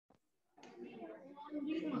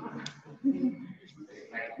Tempelin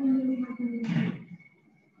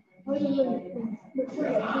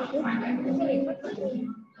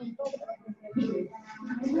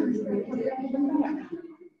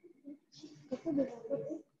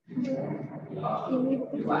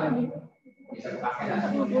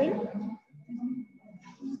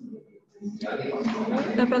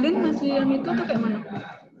masih yang itu tuh kayak mana?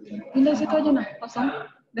 Pindah situ aja nah, kosong.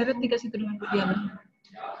 Dari 3 situ dengan Diana.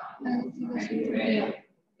 Iya.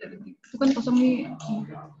 Itu kan kosong nih.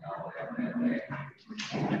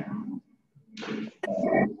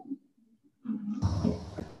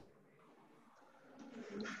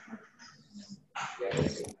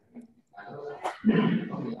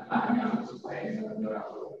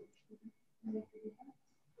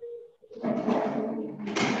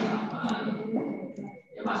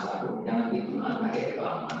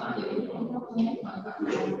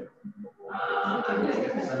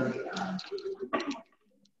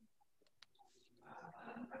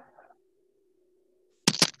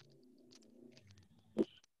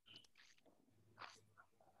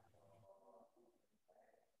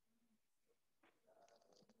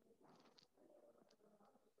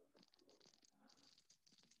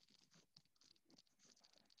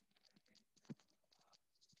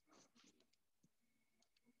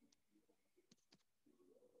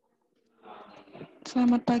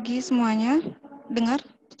 Selamat pagi semuanya. Dengar?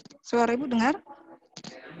 Suara Ibu dengar?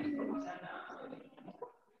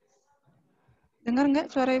 Dengar nggak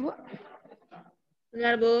suara Ibu?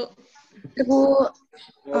 Dengar, Bu. Ibu,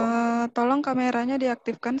 tolong kameranya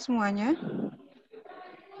diaktifkan semuanya.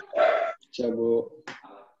 Ya, Bu.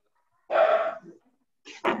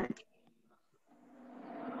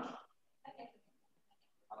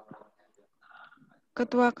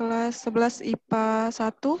 Ketua kelas 11 IPA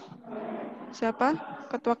 1. Siapa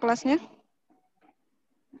ketua kelasnya?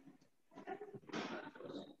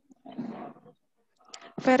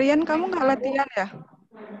 Ferian, kamu nggak latihan ya?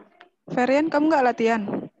 Ferian, kamu nggak latihan?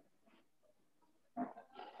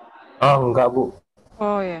 Oh, enggak, Bu.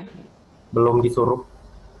 Oh ya. Belum disuruh.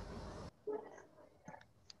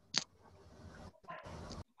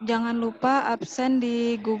 Jangan lupa absen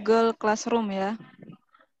di Google Classroom ya.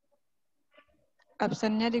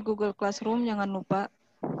 Absennya di Google Classroom, jangan lupa.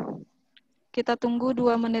 Kita tunggu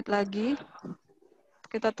 2 menit lagi.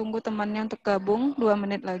 Kita tunggu temannya untuk gabung 2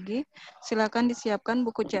 menit lagi. Silakan disiapkan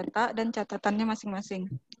buku cetak dan catatannya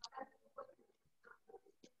masing-masing.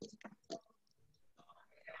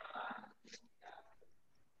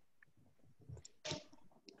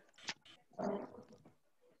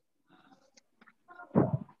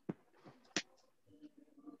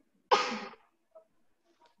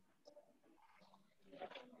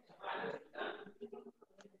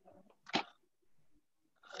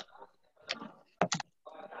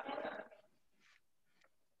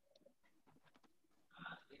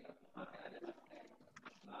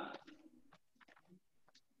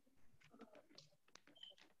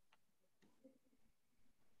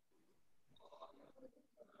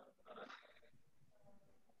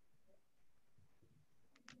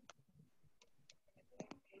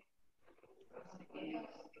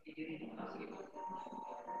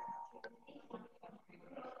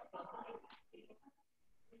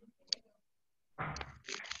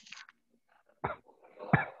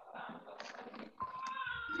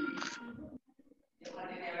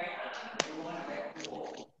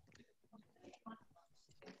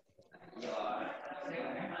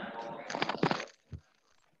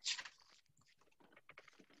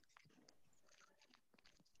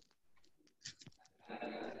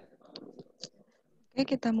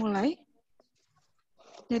 Oke, kita mulai.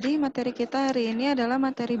 Jadi materi kita hari ini adalah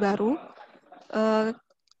materi baru.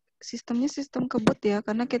 Sistemnya sistem kebut ya,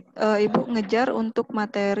 karena Ibu ngejar untuk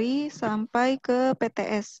materi sampai ke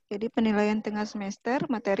PTS. Jadi penilaian tengah semester,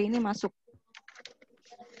 materi ini masuk.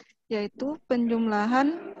 Yaitu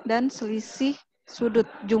penjumlahan dan selisih sudut.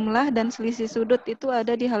 Jumlah dan selisih sudut itu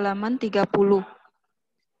ada di halaman 30.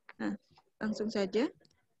 Nah, langsung saja.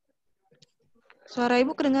 Suara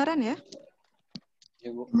Ibu kedengaran ya? Ya,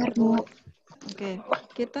 Bu. Dengar, Bu. Oke,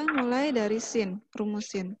 kita mulai dari sin, rumus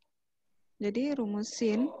sin. Jadi rumus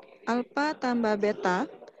sin, alfa tambah beta,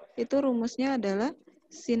 itu rumusnya adalah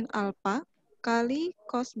sin alfa kali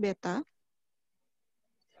cos beta.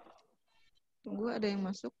 Tunggu, ada yang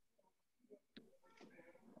masuk.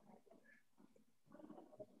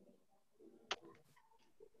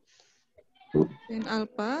 Sin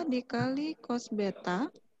alfa dikali cos beta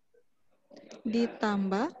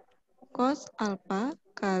ditambah cos alfa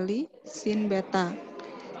kali sin beta.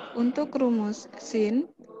 Untuk rumus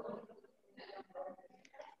sin,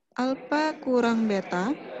 alfa kurang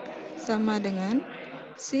beta sama dengan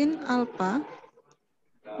sin alfa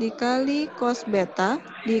dikali cos beta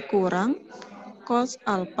dikurang cos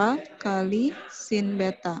alfa kali sin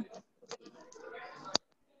beta.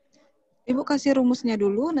 Ibu kasih rumusnya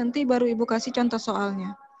dulu, nanti baru Ibu kasih contoh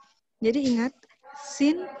soalnya. Jadi ingat,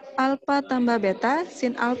 sin alfa tambah beta,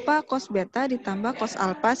 sin alfa cos beta ditambah cos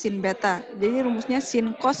alfa sin beta. Jadi rumusnya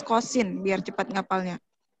sin cos cosin, biar cepat ngapalnya.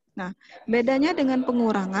 Nah, bedanya dengan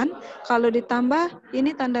pengurangan, kalau ditambah,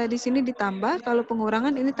 ini tanda di sini ditambah, kalau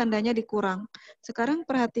pengurangan ini tandanya dikurang. Sekarang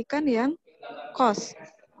perhatikan yang cos.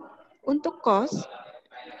 Untuk cos,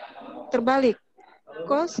 terbalik.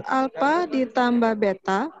 Cos alfa ditambah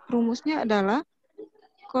beta, rumusnya adalah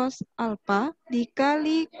cos alfa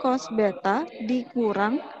dikali cos beta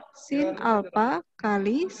dikurang sin alfa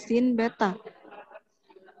kali sin beta.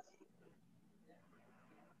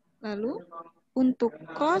 Lalu untuk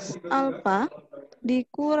cos alfa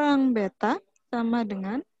dikurang beta sama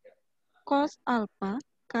dengan cos alfa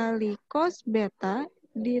kali cos beta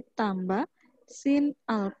ditambah sin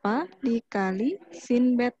alfa dikali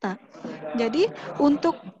sin beta. Jadi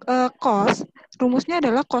untuk cos, rumusnya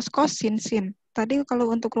adalah cos sin sin. Tadi kalau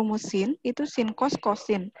untuk rumus sin, itu sin cos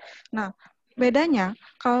sin. Nah, bedanya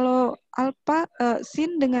kalau alfa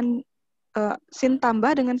sin dengan sin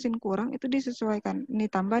tambah dengan sin kurang itu disesuaikan. Ini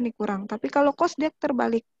tambah, ini kurang. Tapi kalau cos dia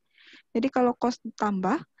terbalik. Jadi kalau cos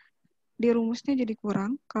tambah, di rumusnya jadi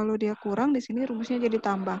kurang. Kalau dia kurang, di sini rumusnya jadi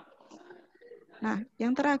tambah. Nah,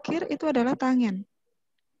 yang terakhir itu adalah tangen.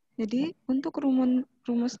 Jadi untuk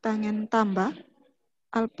rumus tangen tambah,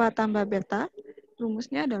 alfa tambah beta,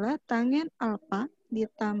 rumusnya adalah tangen alfa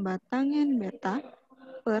ditambah tangen beta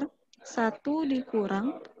per 1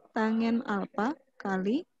 dikurang tangen alfa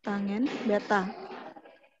kali tangen beta.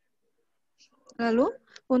 Lalu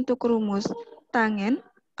untuk rumus tangen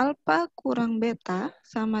alfa kurang beta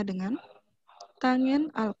sama dengan tangen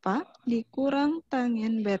alfa dikurang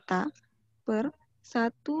tangen beta per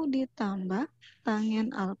 1 ditambah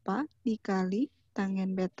tangen alfa dikali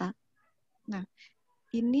tangen beta. Nah,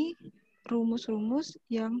 ini rumus-rumus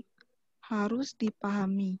yang harus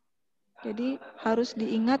dipahami. Jadi harus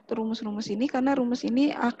diingat rumus-rumus ini karena rumus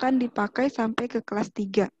ini akan dipakai sampai ke kelas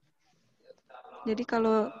 3. Jadi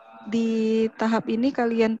kalau di tahap ini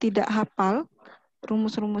kalian tidak hafal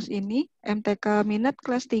rumus-rumus ini, MTK Minat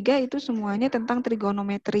kelas 3 itu semuanya tentang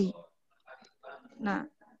trigonometri. Nah,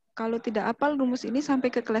 kalau tidak hafal rumus ini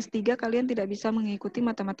sampai ke kelas 3 kalian tidak bisa mengikuti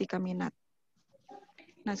matematika Minat.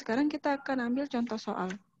 Nah, sekarang kita akan ambil contoh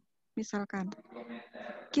soal. Misalkan,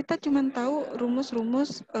 kita cuma tahu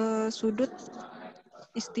rumus-rumus sudut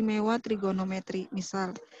istimewa trigonometri.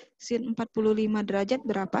 Misal, sin 45 derajat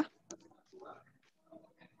berapa?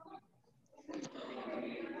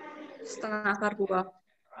 Setengah akar 2.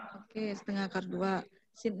 Oke, setengah akar 2.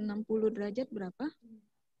 Sin 60 derajat berapa?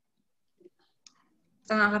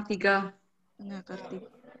 Setengah akar 3. Setengah akar 3.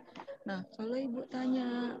 Nah, kalau Ibu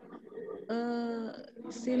tanya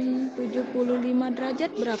sin 75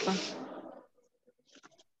 derajat berapa?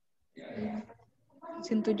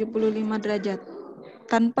 Sin 75 derajat.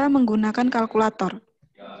 Tanpa menggunakan kalkulator.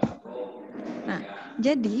 Nah,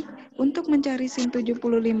 jadi untuk mencari sin 75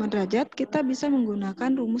 derajat, kita bisa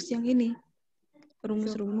menggunakan rumus yang ini.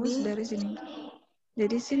 Rumus-rumus dari sini.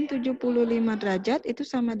 Jadi sin 75 derajat itu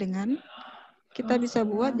sama dengan, kita bisa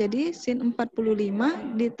buat jadi sin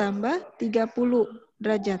 45 ditambah 30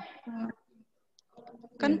 derajat.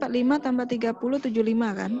 Kan 45 tambah 30,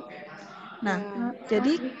 75 kan? Nah,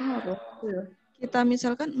 jadi kita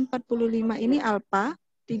misalkan 45 ini alfa,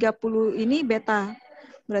 30 ini beta.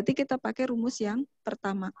 Berarti kita pakai rumus yang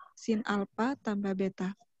pertama, sin alfa tambah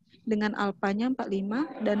beta. Dengan alfanya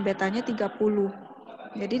 45 dan betanya 30.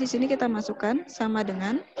 Jadi di sini kita masukkan sama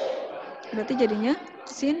dengan, berarti jadinya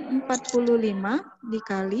sin 45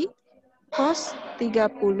 dikali cos 30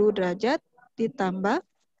 derajat ditambah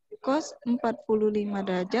cos 45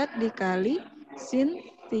 derajat dikali sin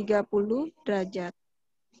 30 derajat.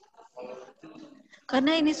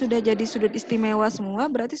 Karena ini sudah jadi sudut istimewa semua,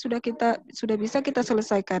 berarti sudah bisa kita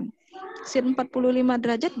selesaikan. Sin 45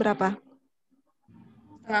 derajat berapa?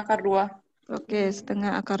 Setengah akar 2. Oke,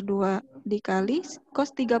 setengah akar 2 dikali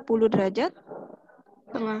cos 30 derajat.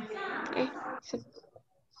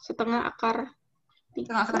 Setengah akar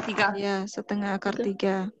 3. Ya, setengah akar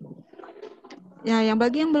 3. Ya,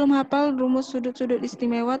 bagi yang belum hafal rumus sudut-sudut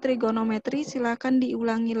istimewa trigonometri, silakan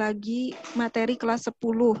diulangi lagi materi kelas 10.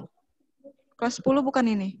 Kelas 10 bukan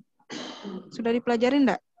ini? Sudah dipelajari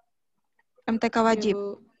enggak? MTK wajib.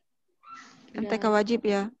 MTK wajib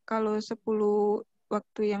ya. Kalau 10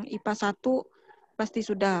 waktu yang IPA 1 pasti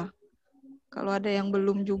sudah. Kalau ada yang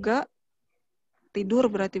belum juga, tidur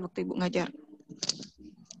berarti waktu Ibu ngajar.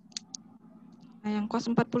 Nah, yang cos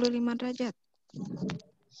 45 derajat.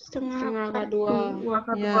 Setengah akar dua.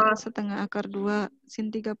 2. Ya, setengah akar 2. Sin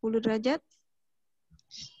 30 derajat?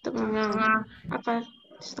 Setengah akar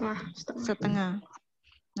setengah. Setengah.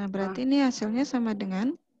 Nah, berarti ini hasilnya sama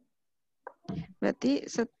dengan, berarti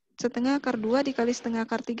setengah akar 2 dikali setengah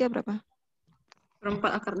akar 3 berapa?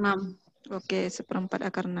 Seperempat akar 6. Oke, seperempat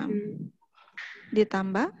akar 6.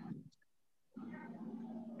 Ditambah?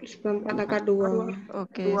 Seperempat akar 2.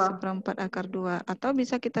 Oke, seperempat akar 2. Atau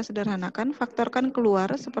bisa kita sederhanakan, faktorkan keluar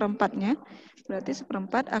seperempatnya. Berarti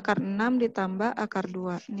seperempat akar 6 ditambah akar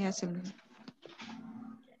 2. Ini hasilnya.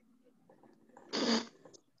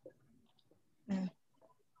 Nah,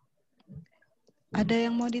 ada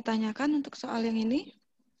yang mau ditanyakan untuk soal yang ini?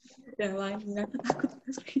 Yang lain nggak takut.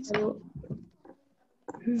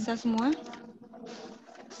 Bisa semua?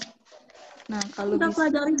 Nah, kalau Udah bisa.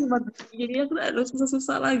 pelajari gimana? Jadi aku udah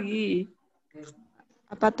susah-susah lagi.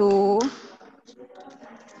 Apa tuh?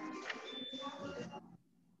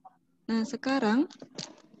 Nah, sekarang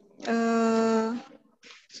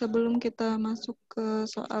sebelum kita masuk ke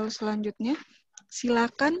soal selanjutnya,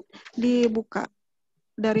 silakan dibuka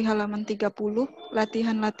dari halaman 30,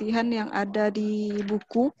 latihan-latihan yang ada di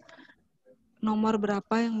buku, nomor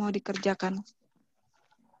berapa yang mau dikerjakan.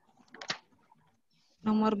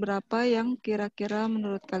 Nomor berapa yang kira-kira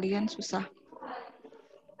menurut kalian susah.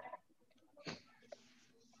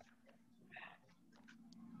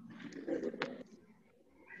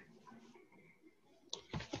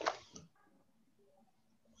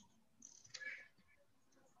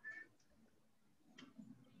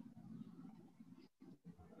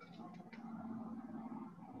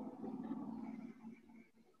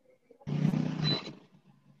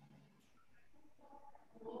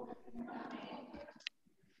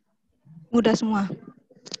 Mudah semua.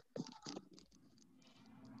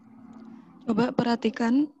 Coba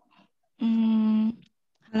perhatikan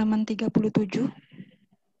halaman 37.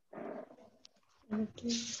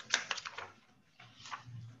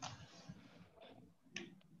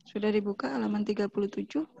 Sudah dibuka halaman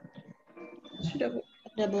 37? Sudah, Bu.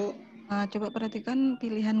 Ada, Bu. Nah, coba perhatikan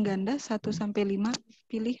pilihan ganda 1 sampai 5.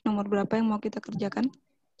 Pilih nomor berapa yang mau kita kerjakan.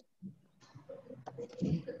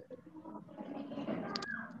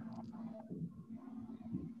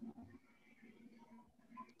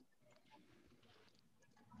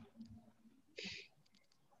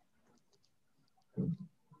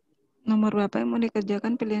 Nomor berapa yang mau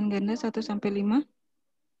dikerjakan pilihan ganda 1 sampai 5?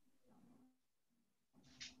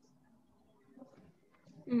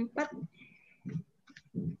 4.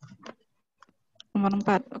 Nomor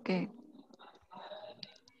 4, oke.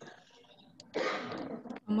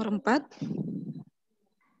 Nomor 4.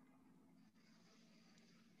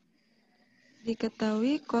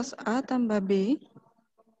 Diketahui cos A tambah B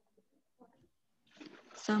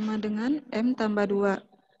sama dengan M tambah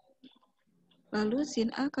 2. Lalu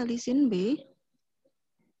sin A kali sin B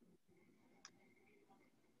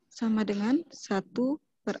sama dengan 1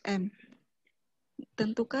 per M.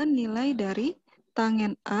 Tentukan nilai dari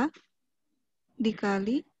tangen A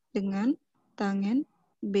dikali dengan tangen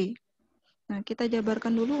B. Nah, kita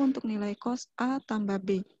jabarkan dulu untuk nilai cos A tambah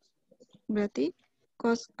B. Berarti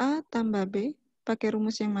cos A tambah B, pakai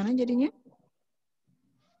rumus yang mana jadinya?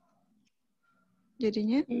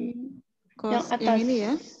 Jadinya cos yang ini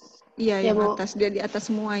ya? Iya, Ya, yang Bu. atas. Dia di atas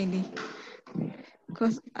semua ini.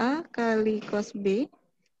 Cos A kali cos B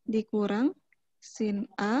dikurang sin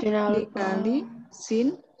A Sin alfa. dikali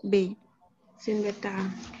sin B. Sin beta.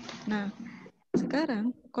 Nah,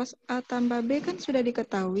 sekarang cos A tambah B kan sudah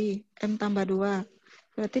diketahui, M tambah 2.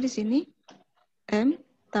 Berarti di sini M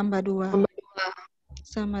tambah 2.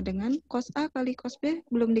 Sama dengan cos A kali cos B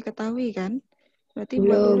belum diketahui kan? Berarti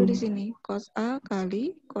buat dulu di sini. Cos A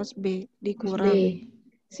kali cos B dikurang.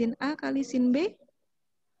 Sin A kali sin B?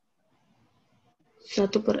 1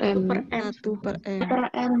 per M. 1 per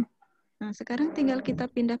M. Nah, sekarang tinggal kita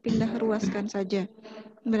pindah-pindah ruaskan saja.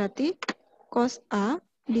 Berarti cos A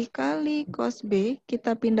dikali cos B,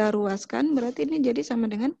 kita pindah ruaskan, berarti ini jadi sama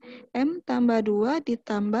dengan M tambah 2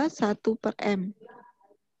 ditambah 1 per M.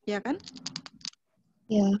 Ya kan?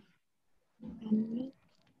 Ya.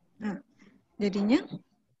 Nah, jadinya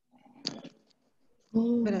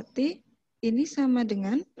berarti ini sama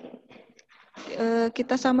dengan,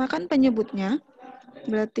 kita samakan penyebutnya,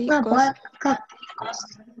 berarti cos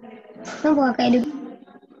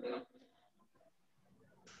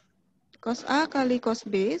cos A kali cos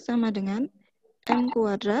B sama dengan M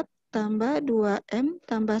kuadrat tambah 2M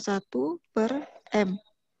tambah 1 per M.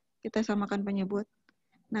 Kita samakan penyebut.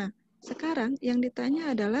 Nah, sekarang yang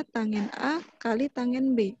ditanya adalah tangen A kali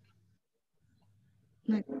tangen B.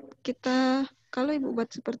 Nah, kita, kalau Ibu buat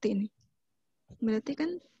seperti ini. Berarti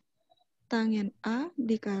kan tangen A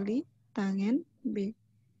dikali tangen B.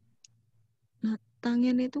 Nah,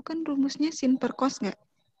 tangen itu kan rumusnya sin per cos nggak?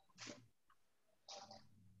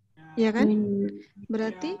 Ya kan?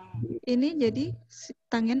 Berarti ini jadi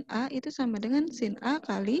tangen A itu sama dengan sin A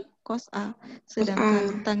kali cos A.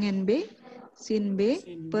 Sedangkan tangen B, sin B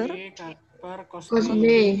per cos Cos B. B.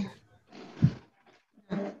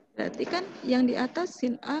 berarti kan yang di atas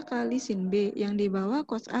sin A kali sin B, yang di bawah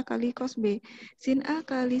cos A kali cos B. Sin A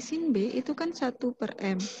kali sin B itu kan 1 per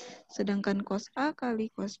M. Sedangkan cos A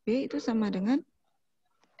kali cos B itu sama dengan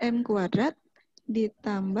M kuadrat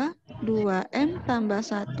ditambah 2M tambah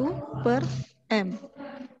 1 per M.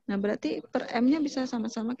 Nah, berarti per M-nya bisa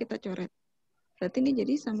sama-sama kita coret. Berarti ini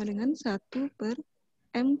jadi sama dengan 1 per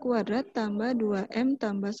M kuadrat tambah 2M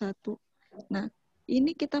tambah 1. Nah,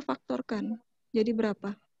 ini kita faktorkan. Jadi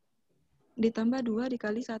berapa? Ditambah 2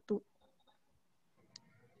 dikali 1.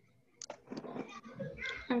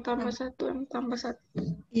 M tambah 1, M tambah 1.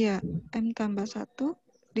 Iya, M tambah 1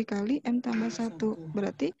 dikali M tambah 1.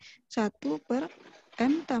 Berarti 1 per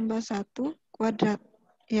M tambah 1 kuadrat.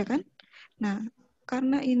 Iya kan? Nah,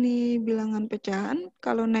 karena ini bilangan pecahan,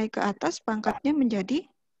 kalau naik ke atas pangkatnya menjadi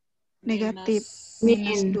negatif.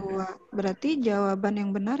 Minus 2. Berarti jawaban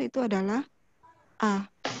yang benar itu adalah A.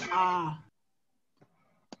 A.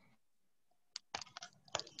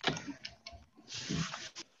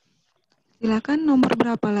 Silakan nomor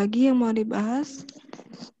berapa lagi yang mau dibahas?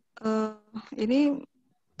 Ini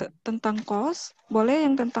tentang cos, boleh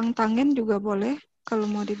yang tentang tangen juga boleh kalau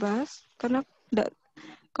mau dibahas. Karena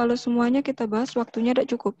kalau semuanya kita bahas waktunya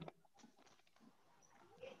tidak cukup.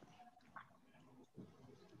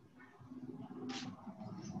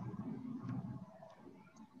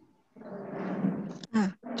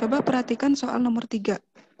 Nah, coba perhatikan soal nomor 3.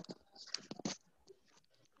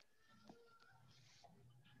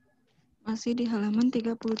 Masih di halaman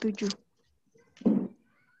 37.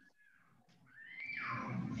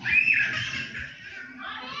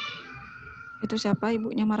 Itu siapa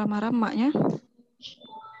ibunya marah-marah, emaknya?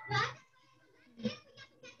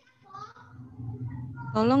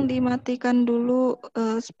 Tolong dimatikan dulu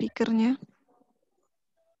speakernya.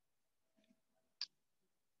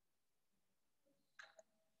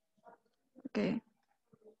 Oke.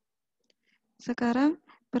 Sekarang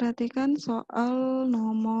perhatikan soal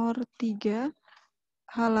nomor 3,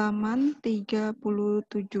 halaman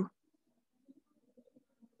 37.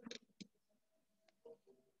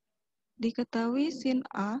 Diketahui sin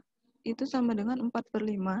A itu sama dengan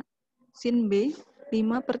 4/5, sin B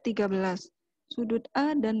 5/13. Sudut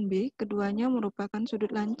A dan B keduanya merupakan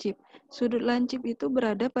sudut lancip. Sudut lancip itu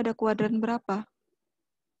berada pada kuadran berapa?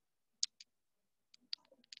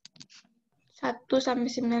 1 sampai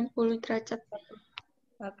 90 derajat.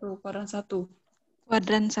 1, kuadran 1.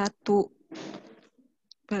 Kuadran 1.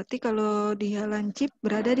 Berarti kalau dia lancip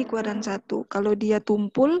berada di kuadran 1. Kalau dia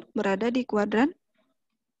tumpul berada di kuadran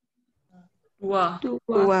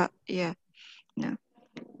 2. Ya. Nah,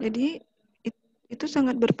 jadi itu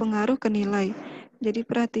sangat berpengaruh ke nilai. Jadi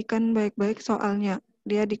perhatikan baik-baik soalnya.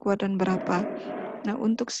 Dia di kuadran berapa? Nah,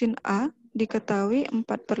 untuk sin A diketahui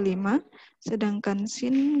 4/5, sedangkan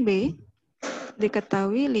sin B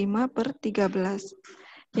diketahui 5/13.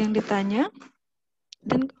 Yang ditanya,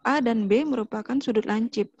 dan A dan B merupakan sudut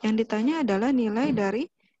lancip. Yang ditanya adalah nilai dari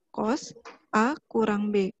cos A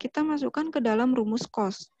kurang B. Kita masukkan ke dalam rumus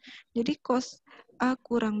cos. Jadi cos A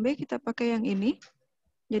kurang B kita pakai yang ini.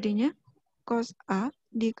 Jadinya cos A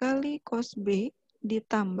dikali cos B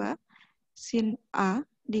ditambah sin A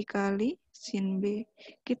dikali sin B.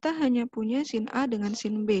 Kita hanya punya sin A dengan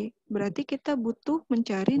sin B. Berarti kita butuh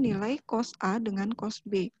mencari nilai cos A dengan cos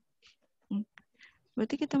B.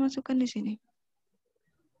 Berarti kita masukkan di sini.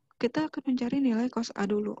 Kita akan mencari nilai cos A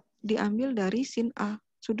dulu. Diambil dari sin A.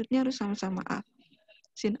 Sudutnya harus sama-sama A.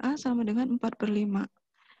 Sin A sama dengan 4/5.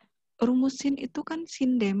 Rumus sin itu kan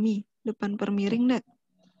sin demi. Depan per miring, enggak?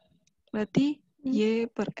 Berarti Y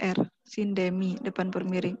per R. Sin demi, depan per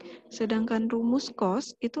miring. Sedangkan rumus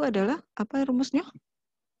cos itu adalah, apa rumusnya?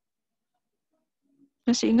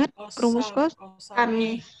 Masih ingat rumus cos?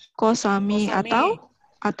 Kami. Kosami. Atau?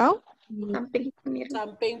 Samping miring.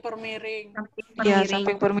 Samping per miring. Ya,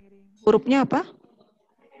 samping per miring. Hurufnya apa?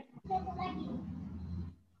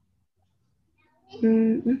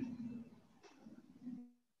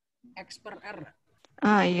 X per R.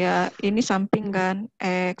 Ah ya, ini samping kan,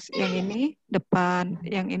 X. Yang ini depan,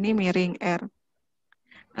 yang ini miring R.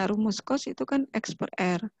 Nah, rumus cos itu kan X per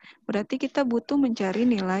R. Berarti kita butuh mencari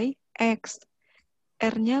nilai X.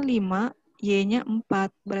 R-nya 5, Y-nya 4.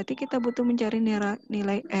 Berarti kita butuh mencari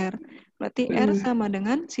nilai R. Berarti R sama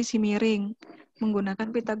dengan sisi miring. menggunakan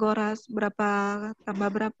Pitagoras. Berapa tambah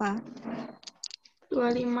berapa?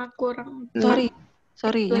 25 kurang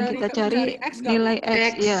Sorry, yang kita cari X nggak, Bu? nilai X,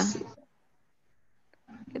 X. ya.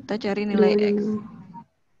 Kita cari nilai X.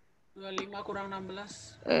 25 kurang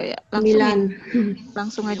 16. Ya,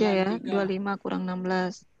 langsung 9. aja ya. 3. 25 kurang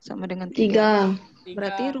 16 sama dengan 3. 3.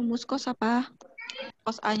 Berarti rumus kos apa?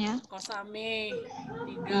 Kos A-nya? Kos Ami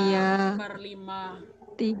 3 Iya. per 5.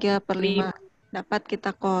 3/5. Dapat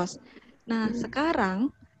kita kos. Nah, sekarang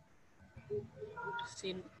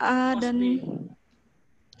Sin A kos dan B.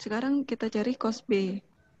 sekarang kita cari kos B.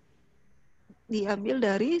 Diambil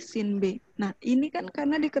dari sin B. Nah, ini kan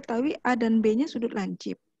karena diketahui A dan B-nya sudut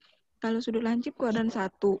lancip. Kalau sudut lancip kuadran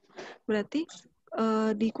 1, berarti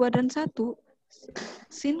di kuadran 1,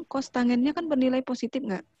 sin cos tangennya kan bernilai positif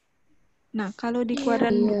nggak? Nah, kalau di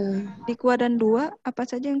kuadran 2, apa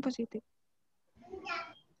saja yang positif?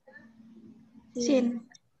 sin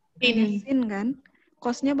Hanya sin kan?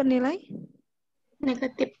 Cosnya bernilai?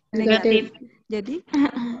 negatif. Jadi,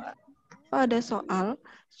 kalau ada soal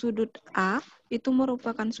sudut A itu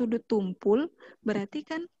merupakan sudut tumpul, berarti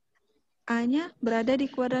kan A-nya berada di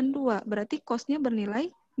kuadran 2, berarti cosnya bernilai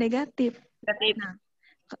negatif. Nah,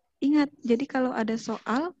 ingat, jadi kalau ada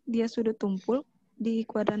soal dia sudut tumpul di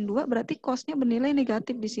kuadran 2, berarti cosnya bernilai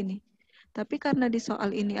negatif di sini. Tapi karena di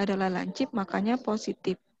soal ini adalah lancip, makanya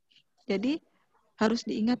positif. Jadi harus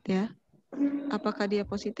diingat ya, apakah dia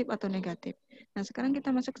positif atau negatif. Nah, sekarang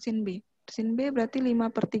kita masuk ke sin B. Sin B berarti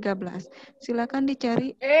 5/13. Silakan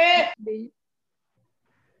dicari B.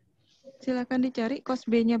 Silakan dicari cos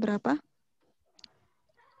B-nya berapa?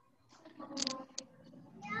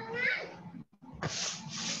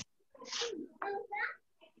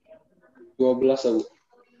 Bu.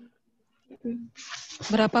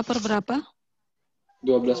 Berapa per berapa?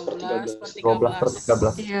 12/13.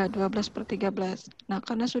 12/13. Iya, 12/13. Nah,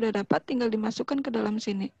 karena sudah dapat, tinggal dimasukkan ke dalam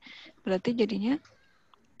sini. Berarti jadinya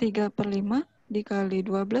 3/5 dikali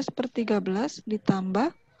 12/13 ditambah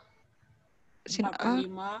sin A.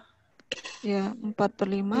 4/5 Ya,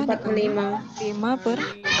 4/5 4/5. dikali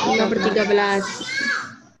 5/13.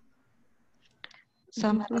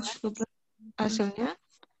 sama dengan hasilnya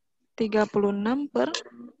 36/65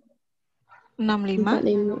 45.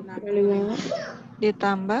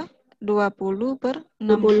 ditambah 20/65.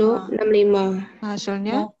 20. 65.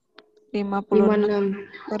 Hasilnya 56.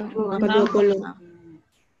 56/20.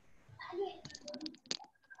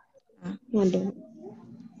 Nah, Waduh.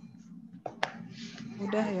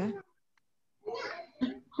 mudah ya.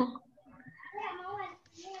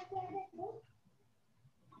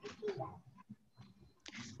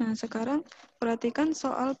 Nah, sekarang perhatikan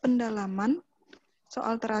soal pendalaman.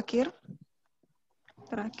 Soal terakhir.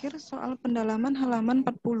 Soal pendalaman halaman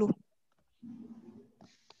 40.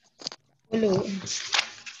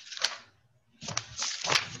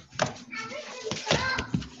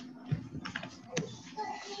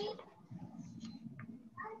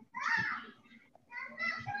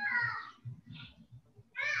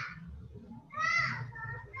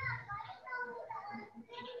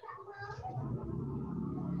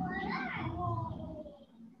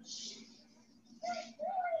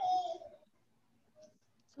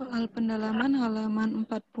 Soal pendalaman halaman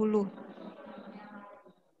 40.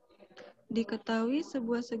 Diketahui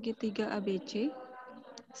sebuah segitiga ABC,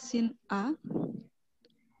 sin A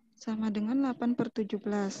sama dengan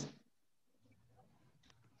 8/17.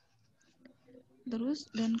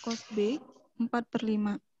 Terus, dan cos B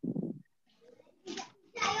 4/5.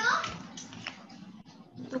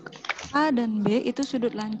 Untuk A dan B itu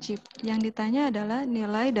sudut lancip. Yang ditanya adalah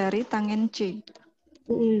nilai dari tangen C.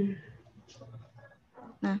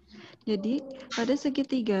 Nah, jadi pada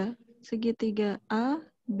segitiga A,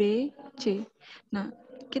 B, C. Nah,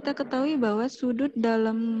 kita ketahui bahwa sudut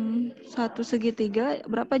dalam satu segitiga,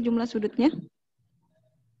 berapa jumlah sudutnya?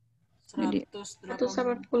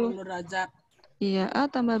 180 derajat. Iya, A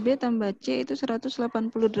tambah B tambah C itu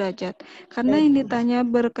 180 derajat. Karena yang ditanya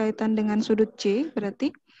berkaitan dengan sudut C,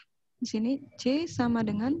 berarti di sini C sama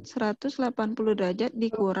dengan 180 derajat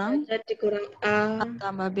dikurang A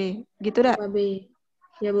tambah B. Gitu dah? Tambah B.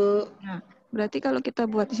 Ya, Bu. Nah, berarti kalau kita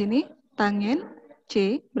buat di sini, tangen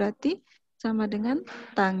C berarti sama dengan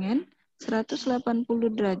tangen 180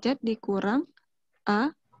 derajat dikurang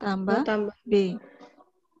A tambah B.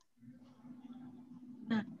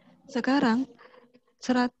 Nah, sekarang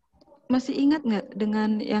masih ingat nggak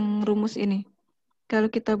dengan yang rumus ini? Kalau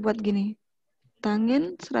kita buat gini,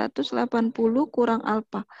 tangen 180 kurang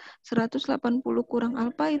alfa. 180 kurang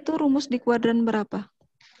alfa itu rumus di kuadran berapa?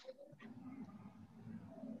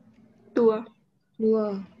 2.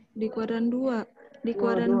 Di kuadran 2. Di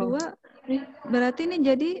kuadran 2 Berarti ini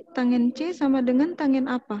jadi tangen C sama dengan tangen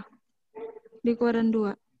apa? Di kuadran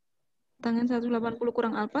 2. Tangen 180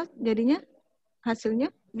 kurang alfa jadinya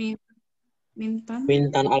hasilnya? Mintan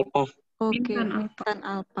alfa. Oke, tan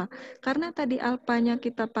alfa. Karena tadi alfanya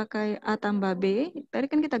kita pakai A tambah B, tadi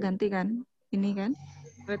kan kita ganti kan? Ini kan?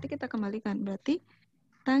 Berarti kita kembalikan. Berarti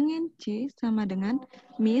tangen C sama dengan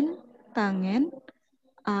min tangen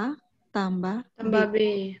A tambah B.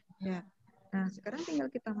 Ya. Nah, sekarang tinggal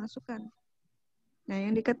kita masukkan. Nah,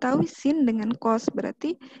 yang diketahui sin dengan cos,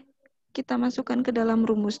 berarti kita masukkan ke dalam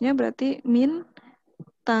rumusnya, berarti min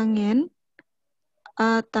tangen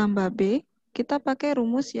A tambah B, kita pakai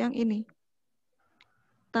rumus yang ini.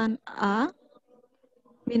 Tan A,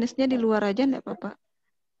 minusnya di luar aja enggak apa-apa.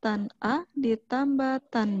 Tan A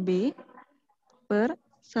ditambah tan B per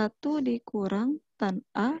 1 dikurang tan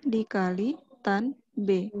A dikali tan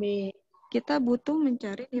B. Kita butuh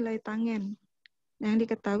mencari nilai tangen. Yang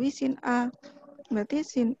diketahui sin A. Berarti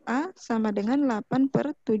sin A sama dengan 8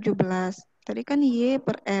 per 17. Tadi kan Y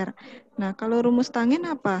per R. Nah, kalau rumus tangen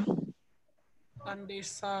apa? Tan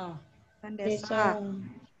desa. Tan desa.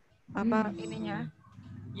 Apa ininya?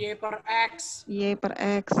 Y per X. Y per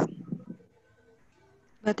X.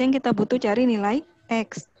 Berarti yang kita butuh cari nilai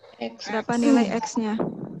X. Berapa nilai X-nya?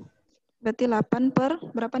 Berarti 8 per,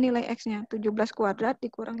 berapa nilai X-nya? 17 kuadrat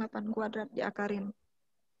dikurang 8 kuadrat, diakarin.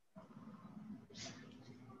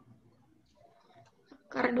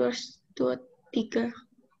 Akar 23.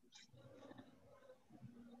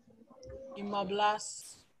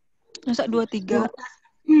 15. Masa 23?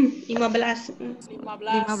 15.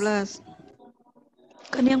 15.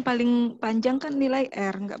 Kan yang paling panjang kan nilai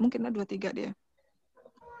R, nggak mungkin lah 23 dia.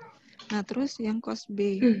 Nah, terus yang cos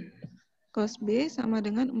B. Cos B sama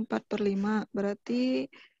dengan 4 per 5.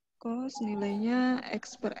 Berarti cos nilainya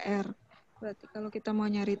X per R. Berarti kalau kita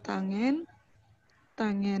mau nyari tangen,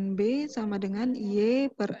 tangen B sama dengan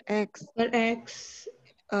Y per X.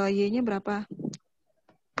 Y-nya berapa?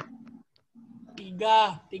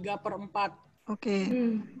 3 per 4. Oke.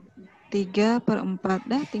 3 per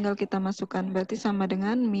 4. Dah, tinggal kita masukkan. Berarti sama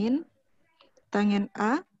dengan min tangen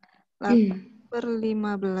A 8 per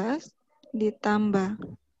 15 ditambah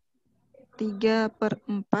 3 per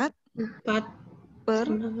 4 per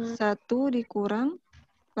 1 dikurang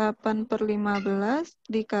 8 per 15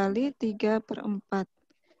 dikali 3 per 4.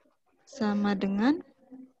 Sama dengan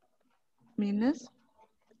minus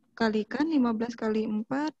kalikan 15 kali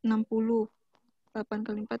 4, 60. 8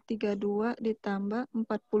 kali 4, 32 ditambah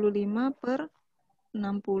 45 per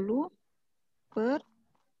 60 per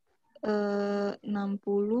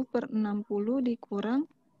 60 per 60 dikurang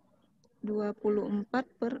 24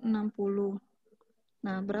 per 60.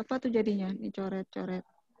 Nah, berapa tuh jadinya? Dicoret-coret.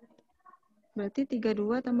 Berarti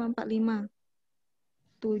 32 tambah 45.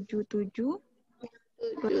 77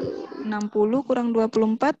 per 60 kurang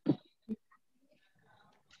 24.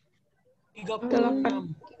 36.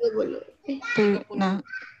 Nah,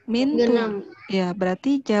 min tuh. Ya,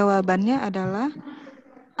 berarti jawabannya adalah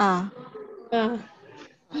A.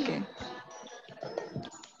 Oke.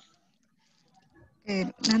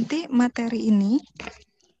 Oke, nanti materi ini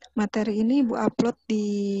Ibu upload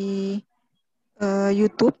di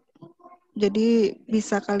YouTube. Jadi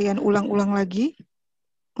bisa kalian ulang-ulang lagi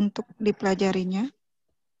untuk dipelajarinya.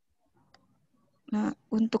 Nah,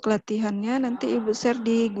 untuk latihannya nanti Ibu share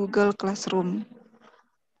di Google Classroom.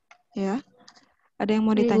 Ya. Ada yang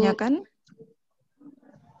mau ditanyakan?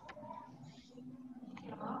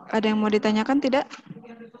 Ada yang mau ditanyakan tidak?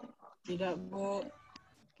 Tidak, Bu.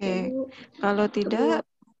 Oke. Kalau tidak,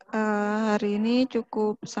 hari ini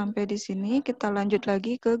cukup sampai di sini. Kita lanjut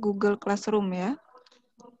lagi ke Google Classroom ya.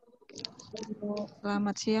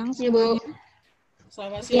 Selamat siang semuanya.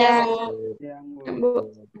 Selamat siang, Bu. Yang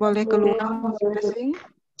Bu. Boleh keluar masing-masing.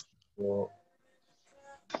 Bu.